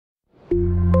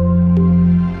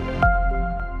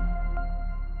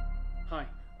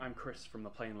Chris from the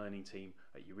Play and Learning team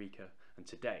at Eureka, and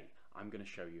today I'm going to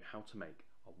show you how to make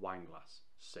a wine glass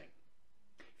sing.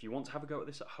 If you want to have a go at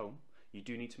this at home, you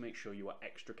do need to make sure you are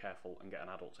extra careful and get an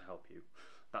adult to help you.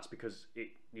 That's because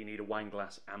you need a wine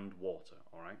glass and water,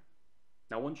 alright?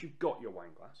 Now once you've got your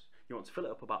wine glass, you want to fill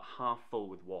it up about half full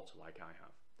with water like I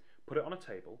have. Put it on a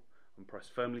table and press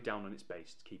firmly down on its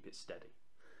base to keep it steady.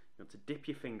 You want to dip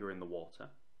your finger in the water,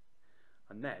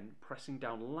 and then pressing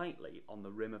down lightly on the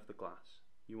rim of the glass,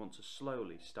 you want to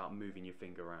slowly start moving your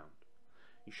finger around.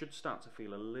 You should start to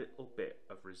feel a little bit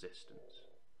of resistance.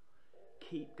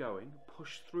 Keep going,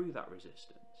 push through that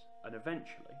resistance, and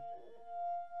eventually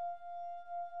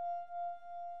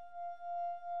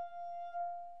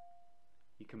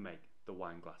you can make the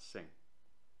wine glass sing.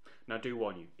 Now I do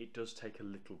warn you, it does take a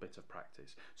little bit of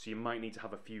practice, so you might need to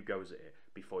have a few goes at it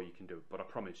before you can do it, but I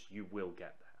promise you will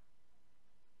get there.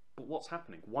 But what's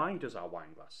happening? Why does our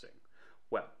wine glass sing?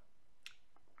 Well,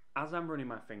 as I'm running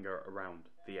my finger around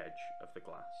the edge of the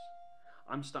glass,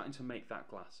 I'm starting to make that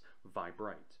glass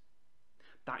vibrate.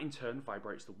 That in turn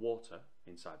vibrates the water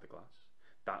inside the glass.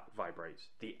 That vibrates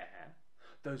the air.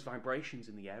 Those vibrations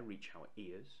in the air reach our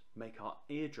ears, make our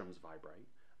eardrums vibrate,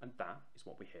 and that is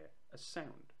what we hear as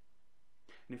sound.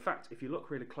 And in fact, if you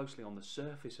look really closely on the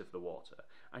surface of the water,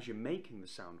 as you're making the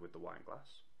sound with the wine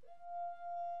glass,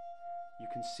 you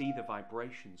can see the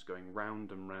vibrations going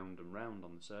round and round and round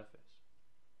on the surface.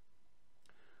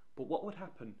 But what would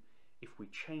happen if we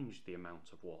changed the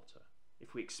amount of water?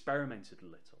 If we experimented a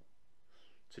little?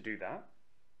 To do that,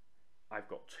 I've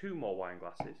got two more wine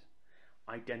glasses,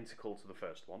 identical to the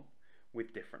first one,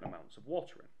 with different amounts of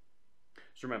water in.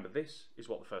 So remember, this is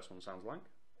what the first one sounds like.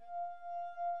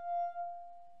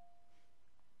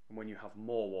 And when you have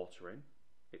more water in,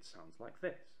 it sounds like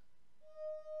this.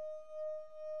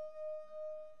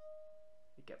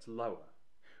 It gets lower,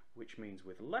 which means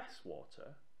with less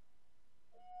water,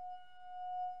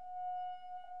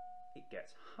 it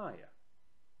gets higher.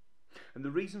 And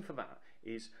the reason for that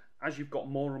is, as you've got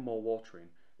more and more water in,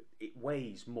 it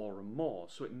weighs more and more,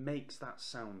 so it makes that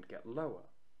sound get lower.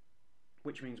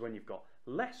 Which means when you've got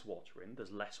less water in,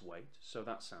 there's less weight, so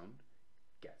that sound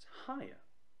gets higher.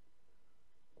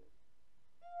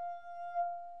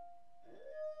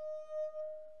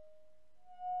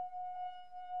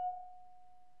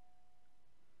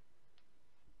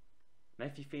 Now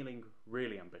if you're feeling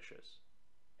really ambitious,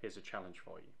 here's a challenge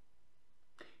for you.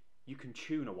 You can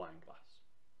tune a wine glass.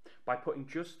 By putting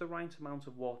just the right amount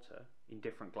of water in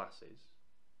different glasses,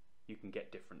 you can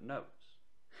get different notes.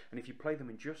 And if you play them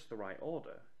in just the right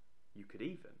order, you could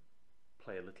even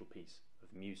play a little piece of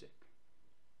music.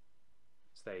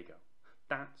 So there you go.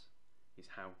 That is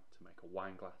how to make a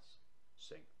wine glass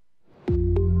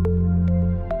sing.